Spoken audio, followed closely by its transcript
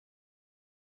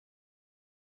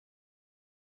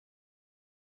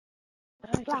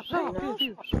Like penis?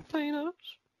 Penis.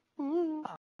 Oh,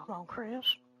 come on, Chris.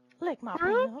 Lick my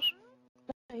penis.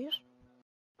 Please.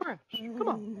 Chris, come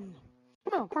on.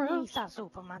 Come on, Chris. He's a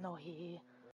Superman over here.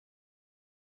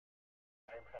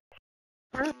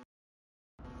 Chris.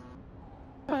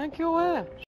 Thank your ass.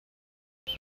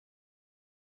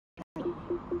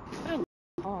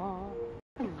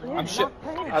 I'm sure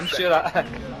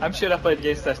I played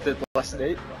against this dude last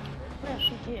night. Yes,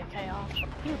 you did, Chaos.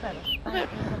 You better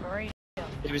spank me with a burrito.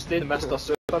 He was doing Mr.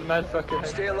 Superman fucking.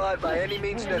 Stay alive by any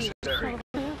means necessary.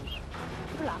 You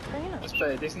like penis? That's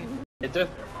pretty decent. You do.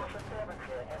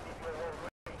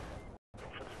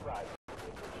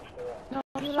 No,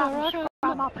 you like to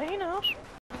scrap my penis?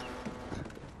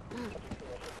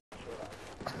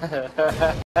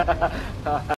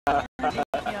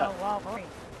 Yo, Wolverine.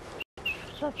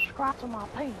 Subscribe to my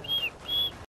penis,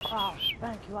 or I'll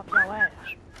spank you up your ass.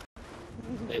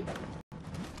 Hey.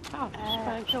 I'll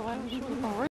spank your ass with a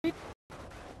burrito.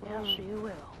 Yes, you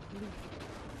will.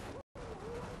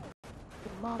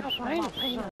 Your mom's Your on my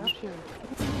penis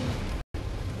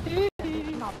penis.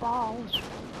 My balls.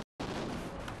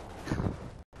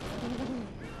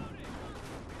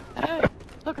 Hey,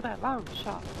 look at that long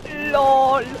shot.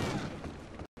 LOL!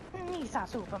 He's a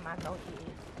Superman over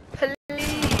here. Please!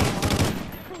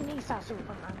 He's a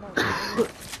Superman over here.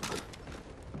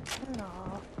 No.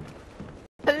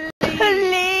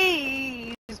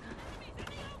 Please!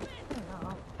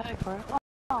 No. Hey, Chris.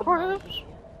 Oh, Chris.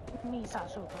 He's a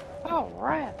Superman. Oh,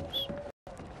 rats.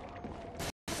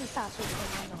 He's a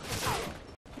Superman over here.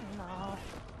 No.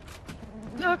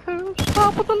 Look who's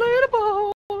top of the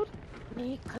leaderboard.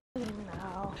 Me clean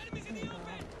now. No.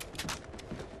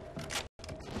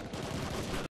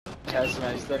 Yes,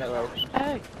 man, he's done it well.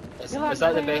 Hey, Is you like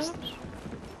that the penis? best?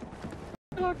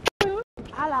 You like penis?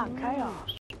 I like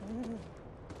chaos.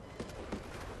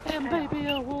 And baby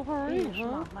a Wolverine, He's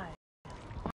huh? my man.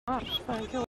 I'll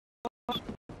spank your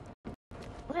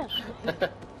Listen,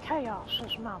 chaos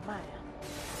is my man.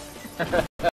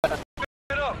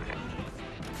 Get up!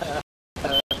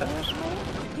 Excuse me?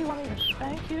 You want me to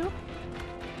spank you?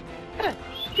 Hey, I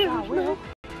excuse me. will.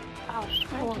 I'll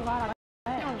spank you right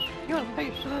ass. You want a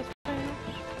piece of this penis?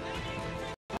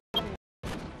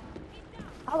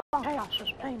 I want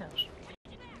chaos's penis.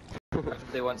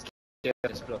 They want to get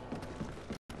this, bro.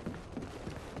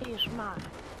 He's mine.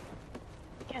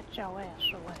 Get your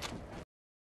ass away.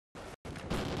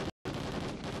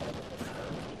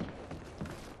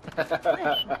 Listen,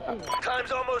 here.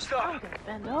 Time's almost I'm up! gonna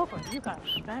bend over. You gotta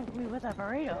spank me with a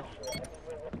burrito.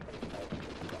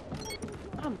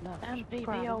 I'm not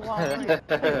MBBO subscribing.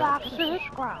 Wolverine. Like and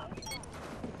subscribe.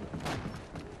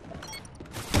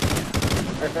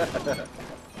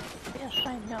 This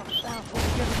ain't no sound for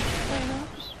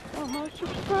Penis. I'm not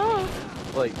subscribed.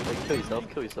 Wait, kill yourself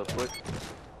quick.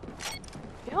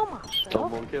 kill myself.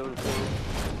 Someone kill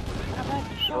yourself. I'd like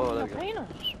to show Oh, you there the you go.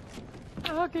 penis.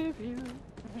 I'll give you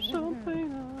some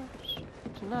peanuts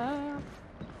tonight.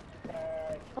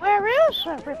 Where is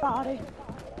everybody?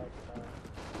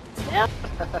 Yep.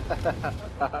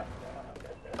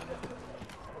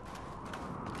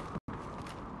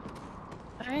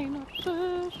 Ain't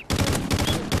obsessed.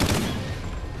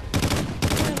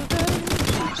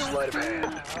 Sleight of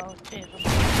hand. Oh,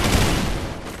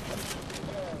 Jesus.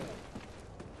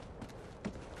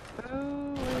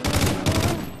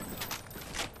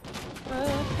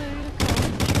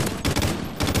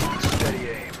 Steady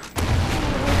aim.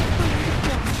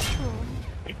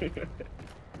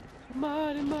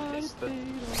 Mighty, mighty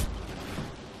Peter.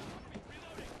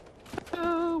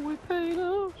 Oh, we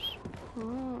Peters.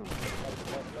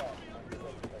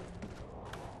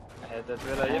 That's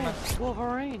where I am. Hey,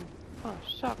 Wolverine. Oh,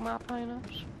 suck my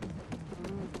penis.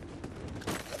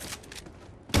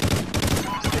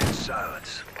 Stay in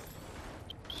silence.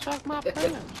 Suck my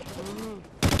penis.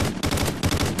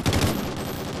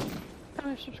 How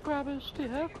many subscribers do you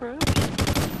have, Chris?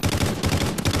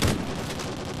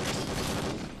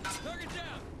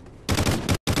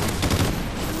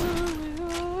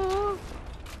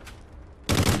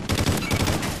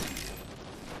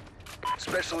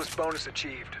 Specialist bonus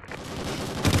achieved.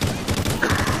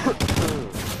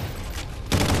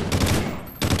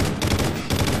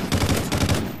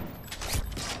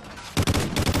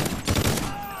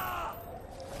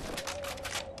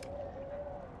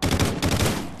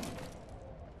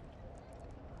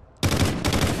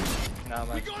 Nah,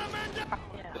 man.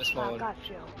 Yeah, This I one. got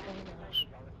you, penis.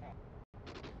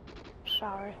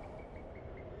 Sorry.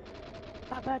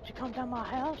 I bet you come down my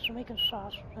house and we can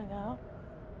sort something out.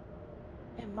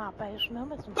 In my basement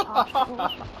with some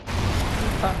popsicles.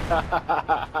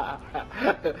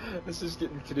 This is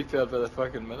getting creepier by the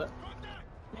fucking minute.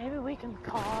 Maybe we can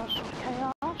cause some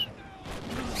chaos.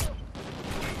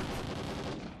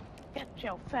 Get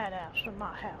your fat ass to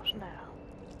my house now.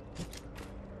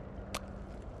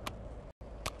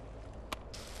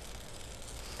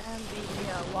 And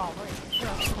the Walgreens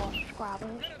just for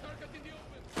subscribers.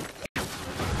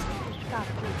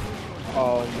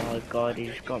 Oh my god, he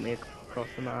just got me across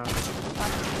the map.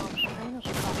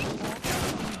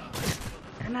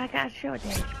 And I got short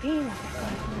Dave's penis.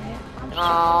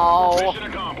 Oh. Mission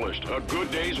accomplished. A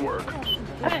good day's work.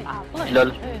 Hey, Lol. my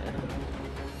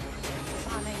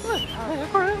name is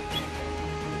Herbert.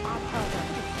 I'm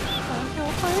Herbert. Spank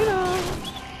your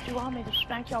penis. Do you want me to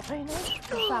spank your penis?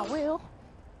 Yes, I will.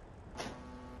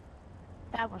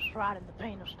 That was right in the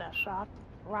penis, that shot.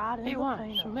 Right in the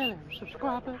penis. 1,000,000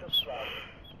 subscribers.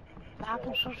 Like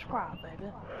and subscribe,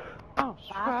 baby. Oh,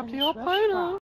 subscribe Like to your and subscribe. penis.